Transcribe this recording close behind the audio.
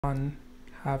on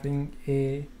having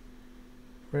a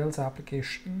Rails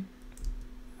application,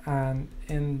 and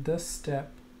in this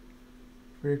step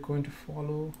we're going to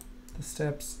follow the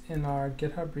steps in our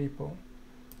GitHub repo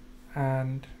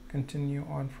and continue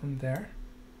on from there.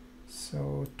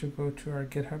 So to go to our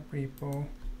GitHub repo,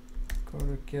 go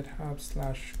to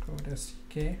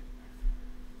github/codesdk,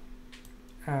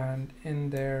 and in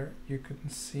there you can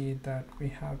see that we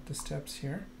have the steps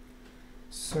here.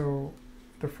 So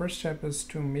the first step is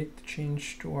to make the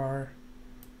change to our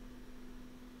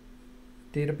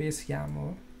database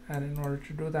YAML, and in order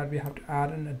to do that we have to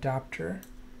add an adapter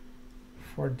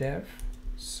for dev.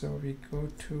 So we go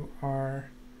to our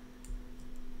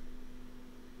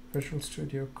Visual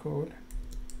Studio Code,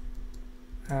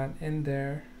 and in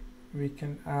there we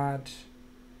can add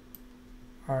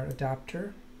our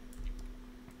adapter.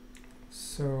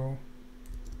 So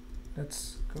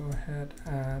let's go ahead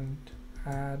and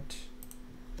add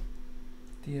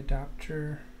the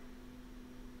adapter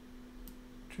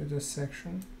to this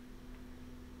section.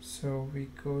 So we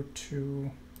go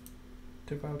to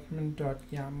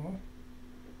development.yaml,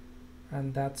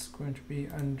 and that's going to be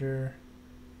under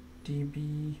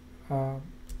DB.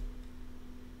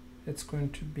 It's going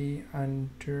to be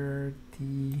under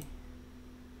the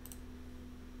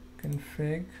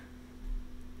config.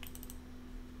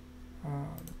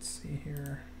 Let's see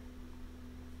here.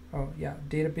 Oh yeah,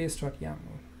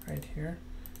 database.yaml right here.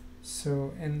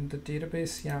 So in the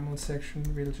database YAML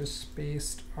section, we'll just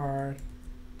paste our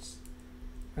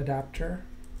adapter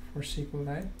for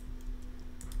SQLite,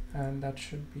 and that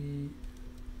should be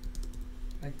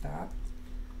like that.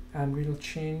 And we'll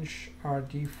change our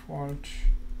default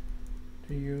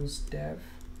to use dev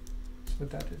so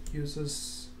that it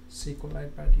uses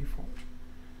SQLite by default.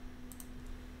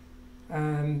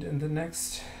 And in the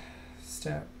next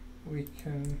step, we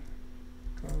can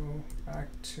go back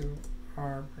to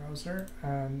our browser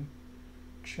and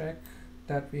check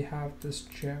that we have this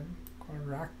gem called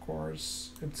rack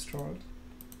cores installed.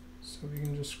 So we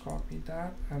can just copy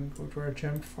that and go to our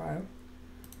gem file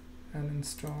and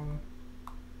install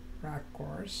rack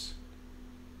cores.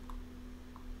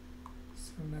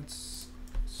 So let's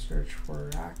search for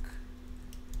rack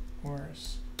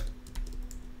cores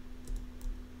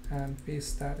and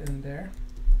paste that in there.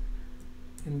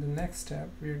 In the next step,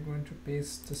 we are going to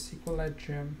paste the SQLite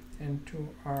gem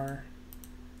into our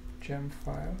gem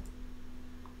file.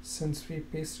 Since we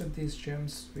pasted these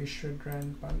gems, we should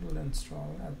run bundle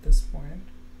install at this point.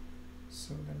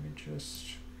 So let me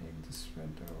just make this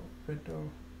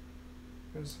window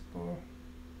visible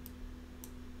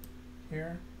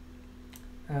here,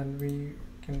 and we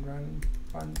can run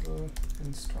bundle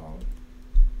install.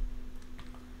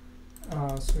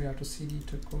 So we have to cd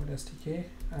to codesdk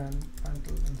and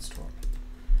bundle install.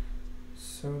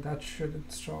 So that should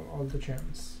install all the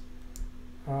gems.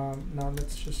 Now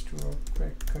let's just do a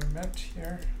quick commit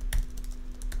here.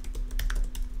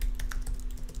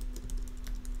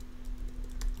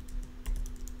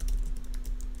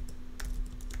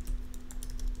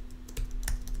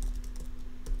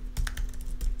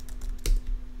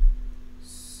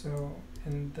 So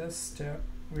in this step,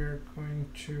 we're going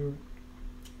to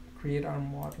create our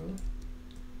model.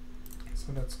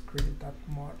 So let's create that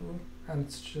model, and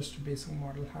it's just a basic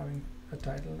model having a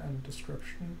title and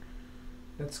description.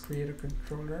 Let's create a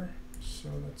controller. So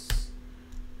let's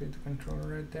create the controller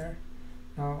right there.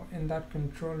 Now in that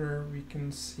controller, we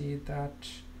can see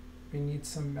that we need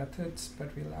some methods,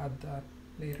 but we'll add that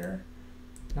later.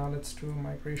 Now let's do a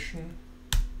migration,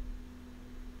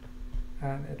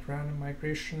 and it ran a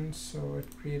migration, so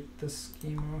it created this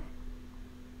schema,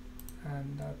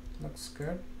 and that looks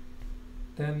good.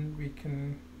 Then we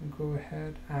can go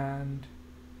ahead and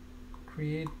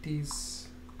create these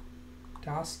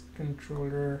task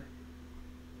controller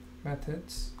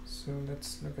methods. So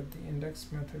let's look at the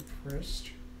index method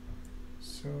first.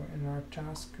 So in our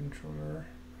task controller,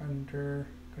 under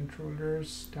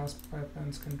controllers, task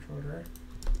pipelines controller,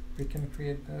 we can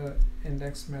create the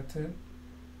index method.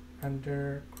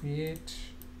 Under create,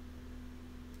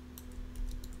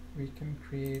 we can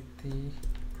create the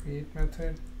create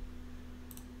method.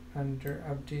 Under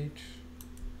update,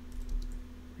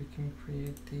 we can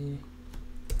create the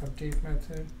update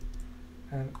method,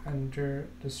 and under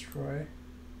destroy,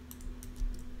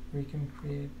 we can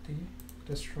create the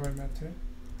destroy method.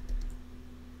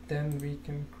 Then we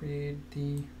can create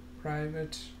the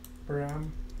private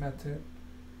param method,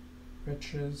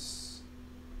 which is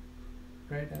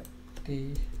right at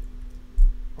the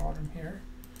bottom here.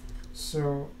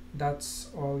 So that's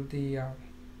all the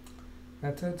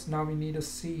methods. Now we need a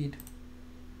seed.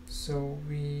 So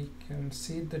we can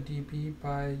seed the DB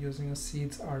by using a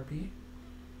seeds RB.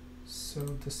 So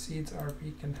the seeds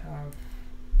RB can have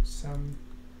some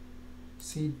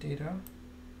seed data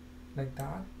like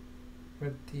that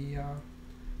with the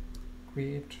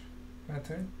create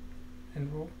method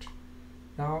invoked.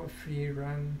 Now if we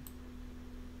run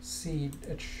seed,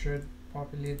 it should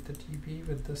populate the DB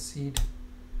with the seed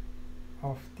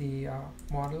of the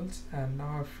models, and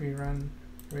now if we run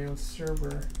Rails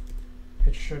server,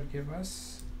 it should give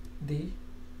us the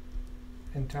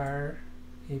entire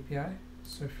API.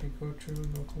 So if we go to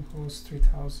localhost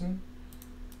 3000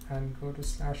 and go to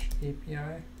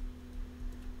 /API,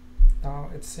 now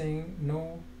it's saying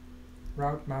no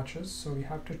route matches, so we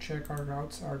have to check our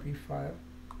routes RB file.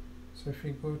 So if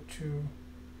we go to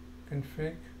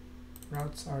config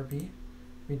routes RB,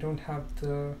 we don't have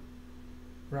the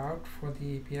route for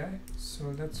the API.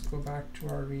 So let's go back to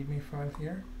our README file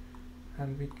here,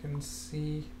 and we can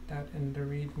see that in the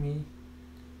README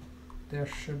there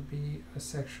should be a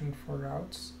section for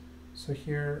routes. So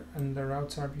here in the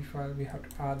routes RB file, we have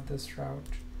to add this route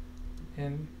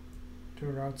in to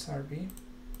routes RB,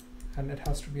 and it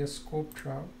has to be a scoped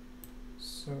route.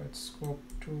 So it's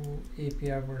scoped to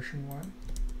API version 1.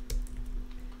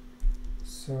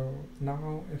 So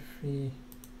now if we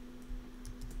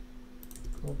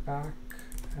go back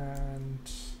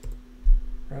and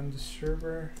run the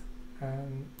server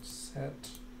and set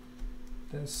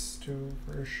this to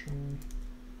version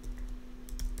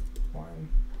 1,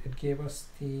 it gave us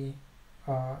the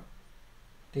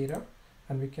data,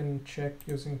 and we can check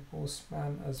using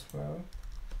Postman as well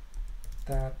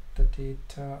that the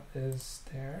data is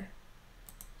there.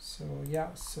 So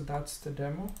yeah, so that's the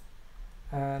demo,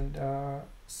 and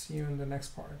see you in the next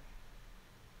part.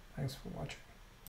 Thanks for watching.